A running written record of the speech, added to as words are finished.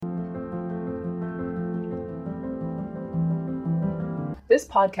This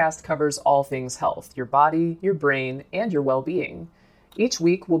podcast covers all things health, your body, your brain, and your well-being. Each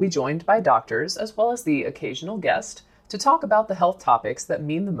week, we'll be joined by doctors, as well as the occasional guest, to talk about the health topics that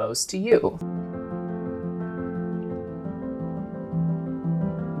mean the most to you.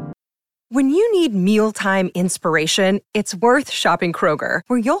 When you need mealtime inspiration, it's worth shopping Kroger,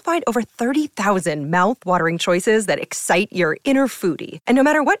 where you'll find over 30,000 mouth-watering choices that excite your inner foodie. And no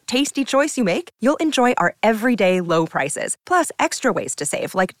matter what tasty choice you make, you'll enjoy our everyday low prices, plus extra ways to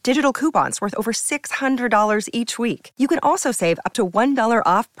save, like digital coupons worth over $600 each week. You can also save up to $1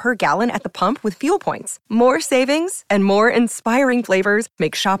 off per gallon at the pump with fuel points. More savings and more inspiring flavors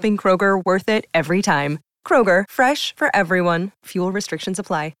make shopping Kroger worth it every time. Kroger, fresh for everyone. Fuel restrictions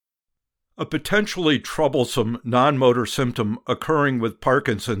apply. A potentially troublesome non-motor symptom occurring with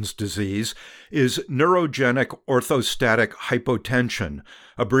Parkinson's disease is neurogenic orthostatic hypotension,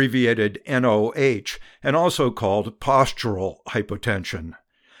 abbreviated NOH, and also called postural hypotension.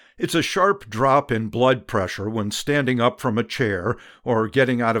 It's a sharp drop in blood pressure when standing up from a chair or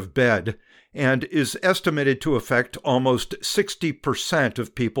getting out of bed, and is estimated to affect almost 60%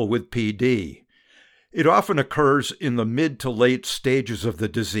 of people with PD. It often occurs in the mid to late stages of the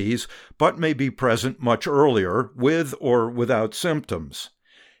disease, but may be present much earlier, with or without symptoms.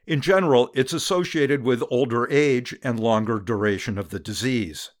 In general, it's associated with older age and longer duration of the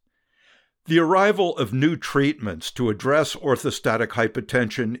disease. The arrival of new treatments to address orthostatic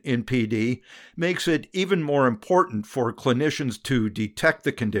hypotension in PD makes it even more important for clinicians to detect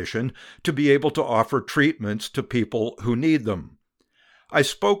the condition to be able to offer treatments to people who need them. I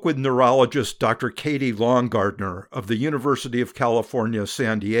spoke with neurologist Dr. Katie Longardner of the University of California,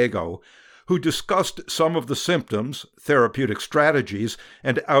 San Diego, who discussed some of the symptoms, therapeutic strategies,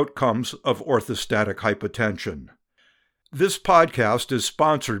 and outcomes of orthostatic hypotension. This podcast is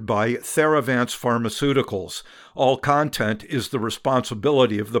sponsored by Theravance Pharmaceuticals. All content is the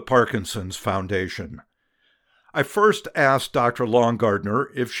responsibility of the Parkinson's Foundation. I first asked Dr. Longardner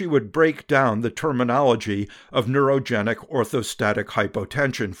if she would break down the terminology of neurogenic orthostatic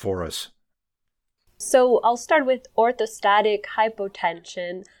hypotension for us. So I'll start with orthostatic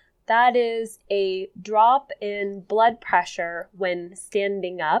hypotension. That is a drop in blood pressure when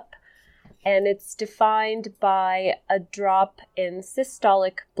standing up, and it's defined by a drop in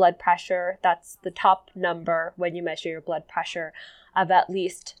systolic blood pressure. That's the top number when you measure your blood pressure, of at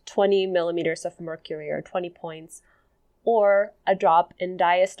least 20 millimeters of mercury, or 20 points, or a drop in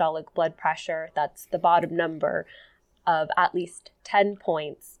diastolic blood pressure, that's the bottom number, of at least 10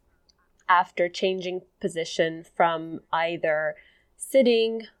 points after changing position from either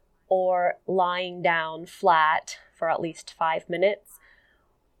sitting or lying down flat for at least 5 minutes.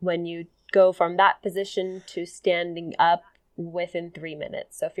 When you go from that position to standing up within 3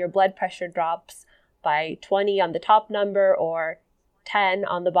 minutes. So if your blood pressure drops by 20 on the top number or 10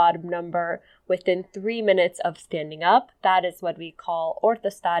 on the bottom number within 3 minutes of standing up, that is what we call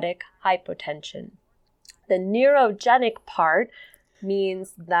orthostatic hypotension. The neurogenic part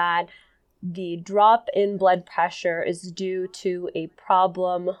means that the drop in blood pressure is due to a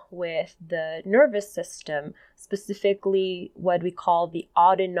problem with the nervous system, specifically what we call the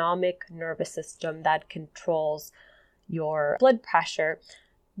autonomic nervous system that controls your blood pressure,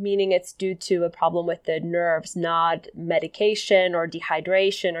 meaning it's due to a problem with the nerves, not medication or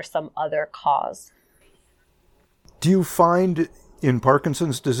dehydration or some other cause. Do you find in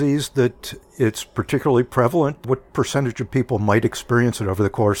Parkinson's disease that it's particularly prevalent? What percentage of people might experience it over the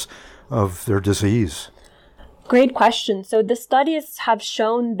course of their disease? Great question. So the studies have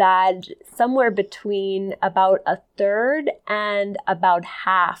shown that somewhere between about a third and about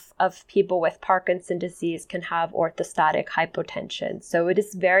half of people with Parkinson's disease can have orthostatic hypotension. So it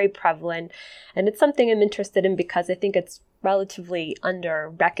is very prevalent, and it's something I'm interested in because I think it's relatively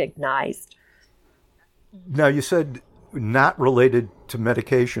under-recognized. Now, you said not related to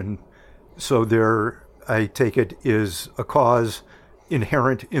medication, so there, I take it, is a cause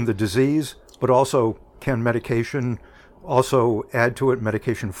inherent in the disease, but also can medication also add to it,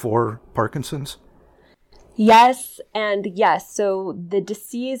 medication for Parkinson's? Yes and yes. So the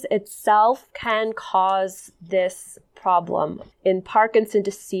disease itself can cause this problem. In Parkinson's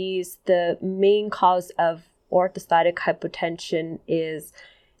disease, the main cause of orthostatic hypotension is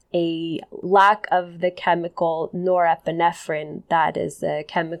a lack of the chemical norepinephrine. That is a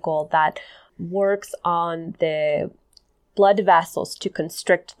chemical that works on the blood vessels to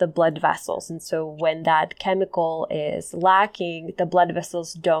constrict the blood vessels. And so when that chemical is lacking, the blood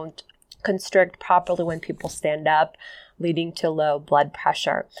vessels don't constrict properly when people stand up, leading to low blood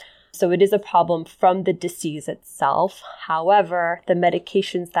pressure. So it is a problem from the disease itself. However, the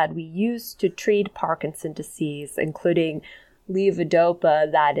medications that we use to treat Parkinson's disease, including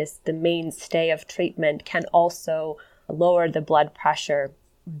levodopa, that is the mainstay of treatment, can also lower the blood pressure,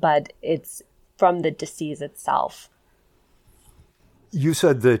 but it's from the disease itself. You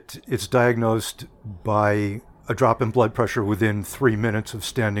said that it's diagnosed by a drop in blood pressure within 3 minutes of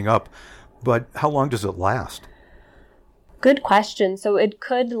standing up, but how long does it last? Good question. So it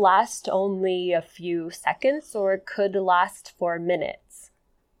could last only a few seconds, or it could last for minutes,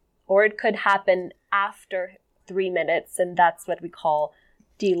 or it could happen after 3 minutes, and that's what we call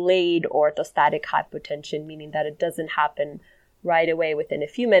delayed orthostatic hypotension, meaning that it doesn't happen right away within a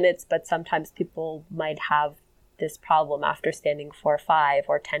few minutes, but sometimes people might have this problem after standing for 5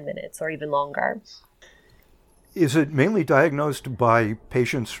 or 10 minutes or even longer. Is it mainly diagnosed by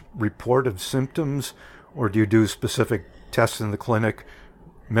patients' report of symptoms, or do you do specific tests in the clinic,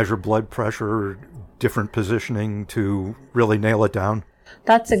 measure blood pressure, different positioning to really nail it down?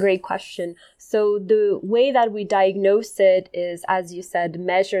 That's a great question. So the way that we diagnose it is, as you said,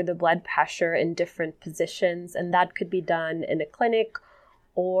 measure the blood pressure in different positions, and that could be done in a clinic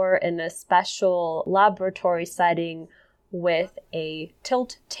or in a special laboratory setting with a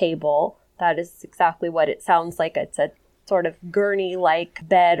tilt table. That is exactly what it sounds like. It's a sort of gurney-like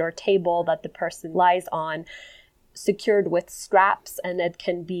bed or table that the person lies on, secured with straps, and it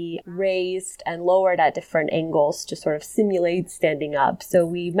can be raised and lowered at different angles to sort of simulate standing up. So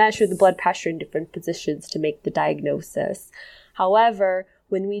we measure the blood pressure in different positions to make the diagnosis. However,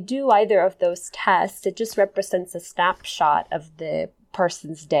 when we do either of those tests, it just represents a snapshot of the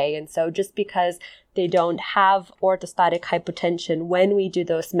person's day. And so just because they don't have orthostatic hypotension when we do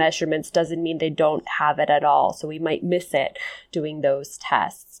those measurements doesn't mean they don't have it at all. So we might miss it doing those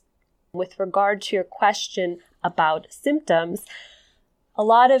tests. With regard to your question about symptoms, a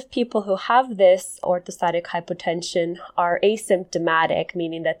lot of people who have this orthostatic hypotension are asymptomatic,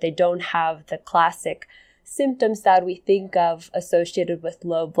 meaning that they don't have the classic symptoms that we think of associated with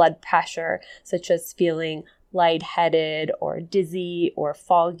low blood pressure, such as feeling lightheaded or dizzy or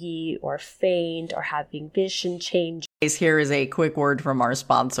foggy or faint or having vision change. Here is a quick word from our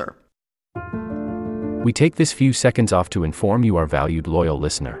sponsor. We take this few seconds off to inform you, our valued loyal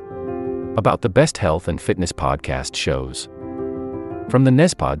listener, about the best health and fitness podcast shows from the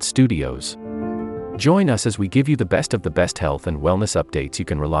Nespod studios. Join us as we give you the best of the best health and wellness updates you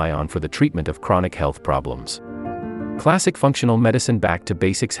can rely on for the treatment of chronic health problems. Classic functional medicine back to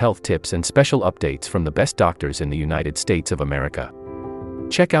basics health tips and special updates from the best doctors in the United States of America.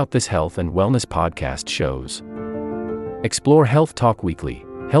 Check out this health and wellness podcast shows. Explore Health Talk Weekly,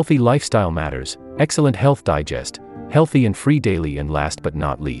 Healthy Lifestyle Matters, Excellent Health Digest, Healthy and Free Daily, and last but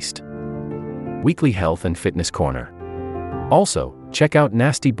not least, Weekly Health and Fitness Corner. Also, check out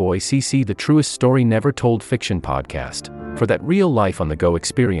Nasty Boy CC, the truest story never told fiction podcast, for that real life on the go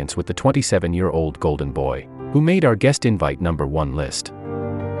experience with the 27-year-old golden boy, who made our guest invite #1 list.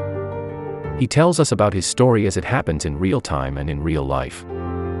 He tells us about his story as it happens in real time and in real life.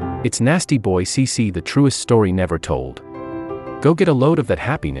 It's Nasty Boy CC, the truest story never told. Go get a load of that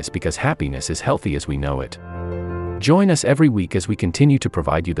happiness, because happiness is healthy as we know it. Join us every week as we continue to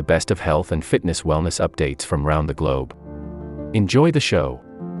provide you the best of health and fitness wellness updates from around the globe. Enjoy the show.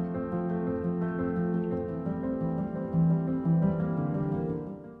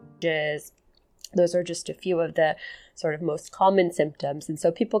 Those are just a few of the sort of most common symptoms. And so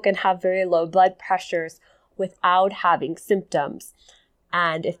people can have very low blood pressures without having symptoms.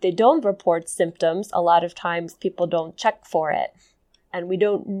 And if they don't report symptoms, a lot of times people don't check for it. And we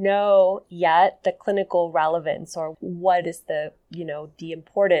don't know yet the clinical relevance or what is the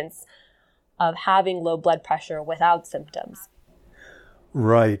importance of having low blood pressure without symptoms.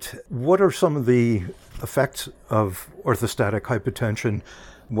 Right. What are some of the effects of orthostatic hypotension?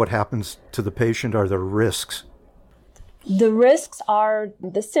 What happens to the patient? Are there risks? The risks are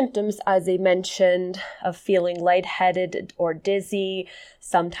the symptoms, as I mentioned, of feeling lightheaded or dizzy.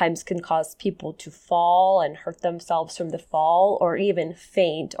 Sometimes can cause people to fall and hurt themselves from the fall, or even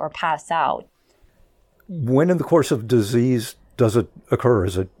faint or pass out. When in the course of disease does it occur?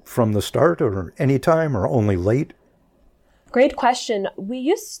 Is it from the start or any time or only late? Great question. We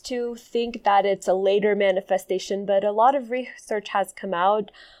used to think that it's a later manifestation, but a lot of research has come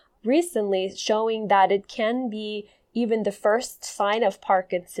out recently showing that it can be even the first sign of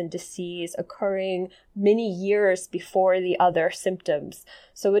Parkinson's disease occurring many years before the other symptoms.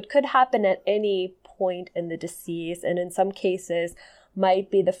 So it could happen at any point in the disease, and in some cases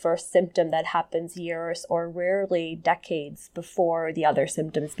might be the first symptom that happens years or rarely decades before the other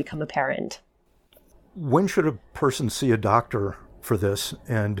symptoms become apparent. When should a person see a doctor for this,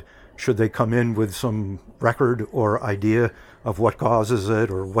 and should they come in with some record or idea of what causes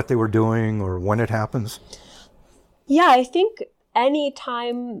it or what they were doing or when it happens? Yeah, I think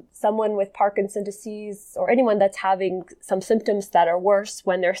anytime someone with Parkinson's disease or anyone that's having some symptoms that are worse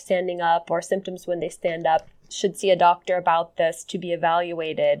when they're standing up or symptoms when they stand up should see a doctor about this to be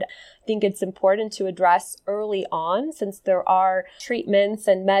evaluated. I think it's important to address early on since there are treatments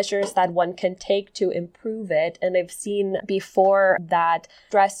and measures that one can take to improve it. And I've seen before that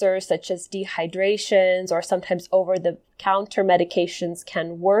stressors such as dehydrations or sometimes over-the-counter medications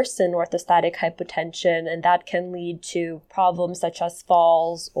can worsen orthostatic hypotension, and that can lead to problems such as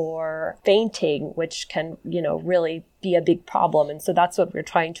falls or fainting, which can, really be a big problem. And so that's what we're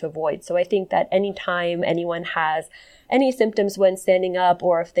trying to avoid. So I think that anytime anyone has any symptoms when standing up,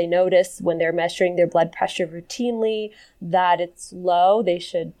 or if they notice when they're measuring their blood pressure routinely that it's low, they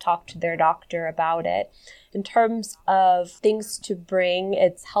should talk to their doctor about it. In terms of things to bring,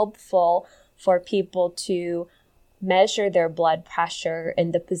 it's helpful for people to measure their blood pressure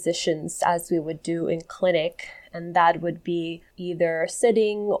in the positions as we would do in clinic. And that would be either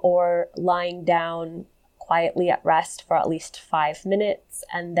sitting or lying down quietly at rest for at least 5 minutes,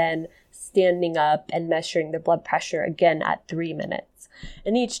 and then standing up and measuring the blood pressure again at 3 minutes.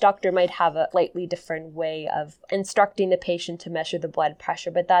 And each doctor might have a slightly different way of instructing the patient to measure the blood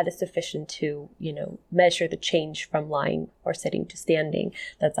pressure, but that is sufficient to, measure the change from lying or sitting to standing.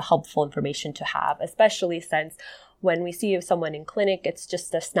 That's a helpful information to have, especially since when we see someone in clinic, it's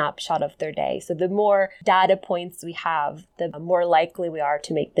just a snapshot of their day. So the more data points we have, the more likely we are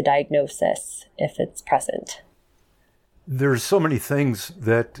to make the diagnosis if it's present. There's so many things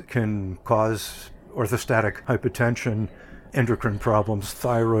that can cause orthostatic hypotension, endocrine problems,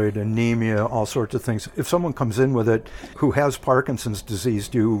 thyroid, anemia, all sorts of things. If someone comes in with it who has Parkinson's disease,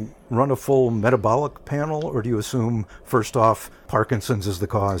 do you run a full metabolic panel, or do you assume, first off, Parkinson's is the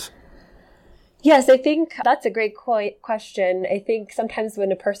cause? Yes, I think that's a great question. I think sometimes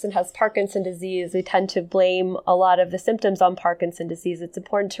when a person has Parkinson's disease, we tend to blame a lot of the symptoms on Parkinson's disease. It's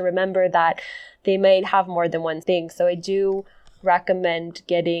important to remember that they might have more than one thing. So I do recommend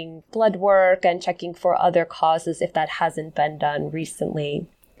getting blood work and checking for other causes if that hasn't been done recently.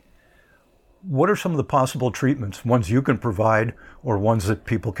 What are some of the possible treatments, ones you can provide or ones that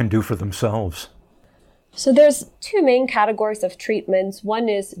people can do for themselves? So there's two main categories of treatments. One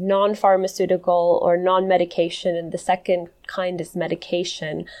is non-pharmaceutical or non-medication, and the second kind is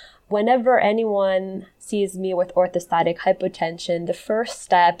medication. Whenever anyone sees me with orthostatic hypotension, the first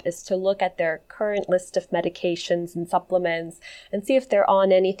step is to look at their current list of medications and supplements and see if they're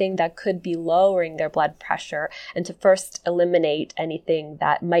on anything that could be lowering their blood pressure, and to first eliminate anything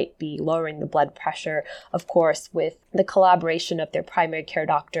that might be lowering the blood pressure, of course, with the collaboration of their primary care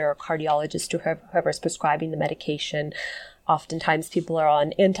doctor or cardiologist or whoever's prescribing the medication. Oftentimes people are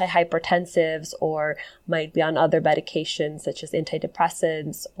on antihypertensives or might be on other medications such as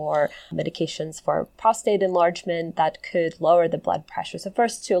antidepressants or medications for prostate enlargement that could lower the blood pressure. So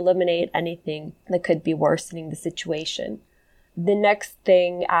first, to eliminate anything that could be worsening the situation. The next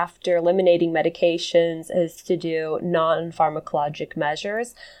thing after eliminating medications is to do non-pharmacologic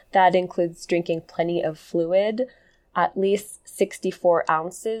measures. That includes drinking plenty of fluid, at least 64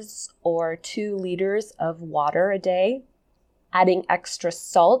 ounces or 2 liters of water a day. Adding extra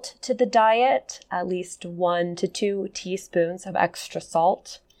salt to the diet, at least 1 to 2 teaspoons of extra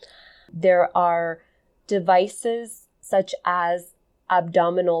salt. There are devices such as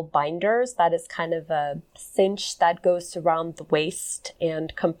abdominal binders. That is kind of a cinch that goes around the waist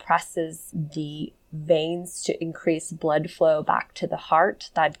and compresses the veins to increase blood flow back to the heart.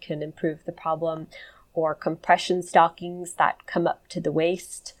 That can improve the problem. Or compression stockings that come up to the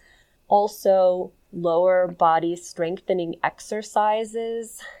waist. Also, lower body strengthening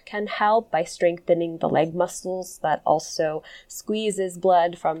exercises can help by strengthening the leg muscles. That also squeezes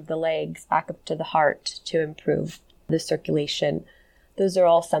blood from the legs back up to the heart to improve the circulation. Those are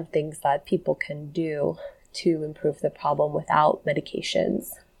all some things that people can do to improve the problem without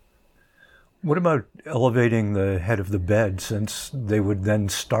medications. What about elevating the head of the bed, since they would then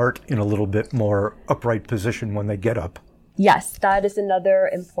start in a little bit more upright position when they get up? Yes, that is another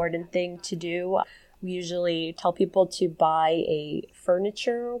important thing to do. We usually tell people to buy a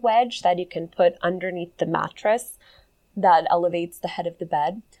furniture wedge that you can put underneath the mattress that elevates the head of the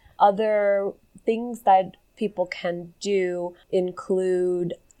bed. Other things that people can do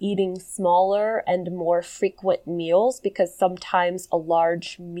include eating smaller and more frequent meals, because sometimes a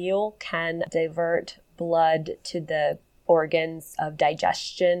large meal can divert blood to the organs of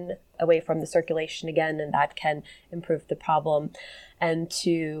digestion away from the circulation again, and that can improve the problem. And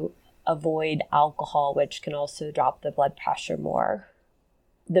to avoid alcohol, which can also drop the blood pressure more.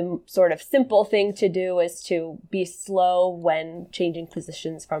 the sort of simple thing to do is to be slow when changing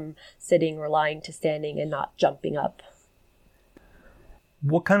positions from sitting or lying to standing and not jumping up.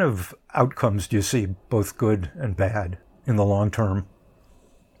 What kind of outcomes do you see, both good and bad, in the long term?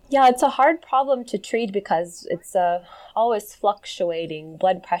 Yeah, it's a hard problem to treat because it's always fluctuating.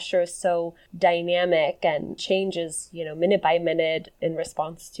 Blood pressure is so dynamic and changes, minute by minute in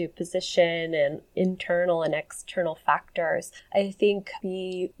response to position and internal and external factors. I think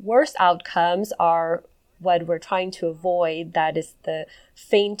the worst outcomes are what we're trying to avoid, that is the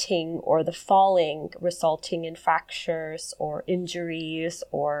fainting or the falling resulting in fractures or injuries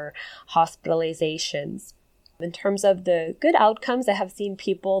or hospitalizations. In terms of the good outcomes, I have seen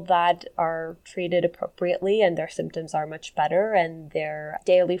people that are treated appropriately and their symptoms are much better and their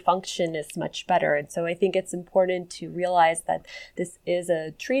daily function is much better. And so I think it's important to realize that this is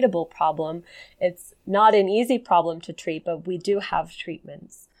a treatable problem. It's not an easy problem to treat, but we do have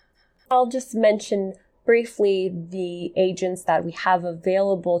treatments. I'll just mention briefly the agents that we have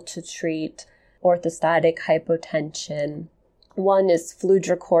available to treat orthostatic hypotension. One is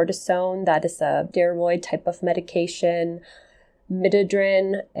fludrocortisone, that is a steroid type of medication.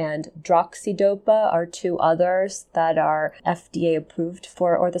 Midodrine and droxidopa are two others that are FDA approved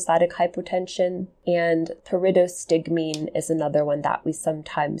for orthostatic hypotension. And pyridostigmine is another one that we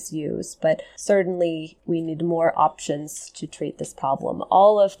sometimes use. But certainly we need more options to treat this problem.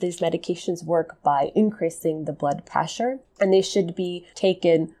 All of these medications work by increasing the blood pressure, and they should be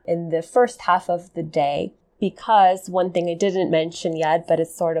taken in the first half of the day. Because one thing I didn't mention yet, but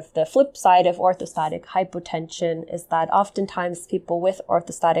it's sort of the flip side of orthostatic hypotension, is that oftentimes people with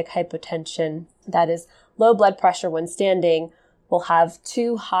orthostatic hypotension, that is low blood pressure when standing, will have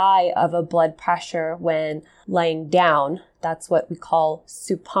too high of a blood pressure when lying down. That's what we call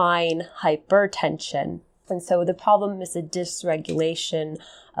supine hypertension. And so the problem is a dysregulation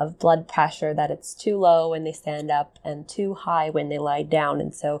of blood pressure, that it's too low when they stand up and too high when they lie down.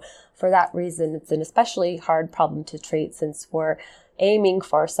 And so for that reason, it's an especially hard problem to treat since we're aiming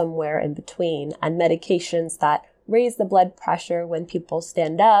for somewhere in between. And medications that raise the blood pressure when people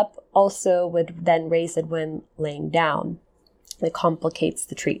stand up also would then raise it when laying down. It complicates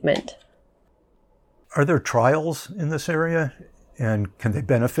the treatment. Are there trials in this area, and can they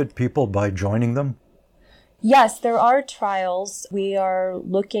benefit people by joining them? Yes, there are trials. We are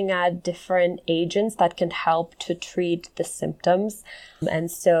looking at different agents that can help to treat the symptoms.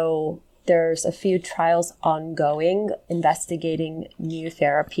 And so there's a few trials ongoing investigating new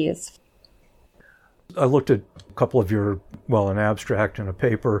therapies. I looked at a couple of an abstract and a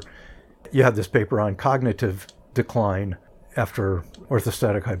paper. You had this paper on cognitive decline after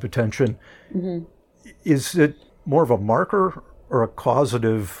orthostatic hypotension. Mm-hmm. Is it more of a marker or a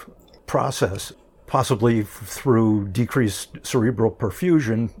causative process? Possibly through decreased cerebral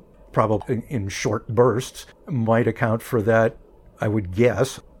perfusion, probably in short bursts, might account for that, I would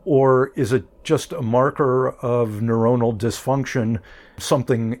guess. Or is it just a marker of neuronal dysfunction,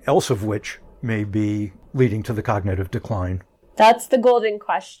 something else of which may be leading to the cognitive decline? That's the golden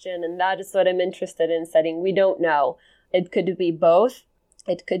question, and that is what I'm interested in studying. We don't know. It could be both.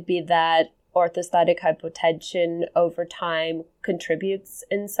 It could be that orthostatic hypotension over time contributes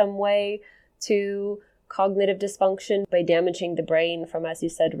in some way to cognitive dysfunction by damaging the brain from, as you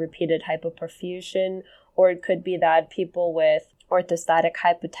said, repeated hypoperfusion. Or it could be that people with orthostatic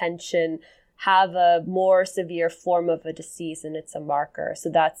hypotension have a more severe form of a disease and it's a marker. So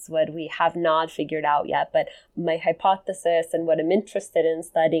that's what we have not figured out yet. But my hypothesis and what I'm interested in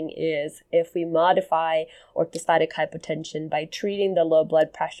studying is if we modify orthostatic hypotension by treating the low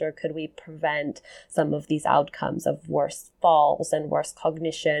blood pressure, could we prevent some of these outcomes of worse falls and worse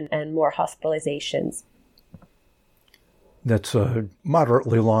cognition and more hospitalizations? That's a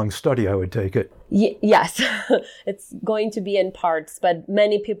moderately long study, I would take it. Yes, it's going to be in parts, but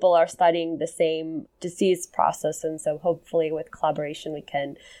many people are studying the same disease process. And so hopefully with collaboration, we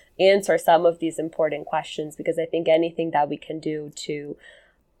can answer some of these important questions, because I think anything that we can do to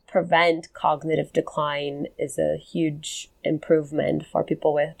prevent cognitive decline is a huge improvement for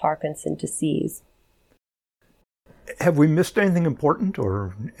people with Parkinson's disease. Have we missed anything important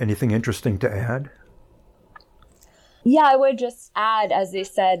or anything interesting to add? Yeah, I would just add, as they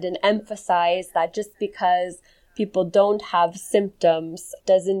said, and emphasize that just because people don't have symptoms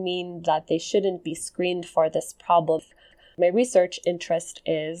doesn't mean that they shouldn't be screened for this problem. My research interest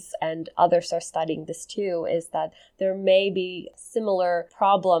is, and others are studying this too, is that there may be similar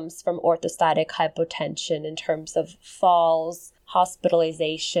problems from orthostatic hypotension in terms of falls,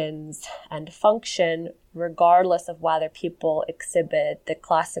 hospitalizations and function, regardless of whether people exhibit the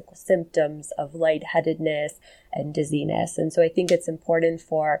classical symptoms of lightheadedness and dizziness. And so I think it's important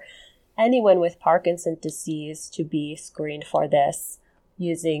for anyone with Parkinson's disease to be screened for this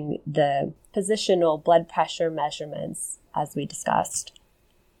using the positional blood pressure measurements as we discussed.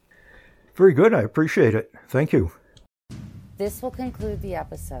 Very good. I appreciate it. Thank you. This will conclude the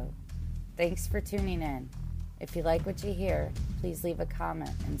episode. Thanks for tuning in. If you like what you hear, please leave a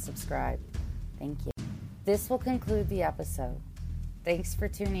comment and subscribe. Thank you. This will conclude the episode. Thanks for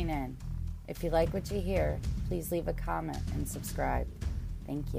tuning in. If you like what you hear, please leave a comment and subscribe. Thank you.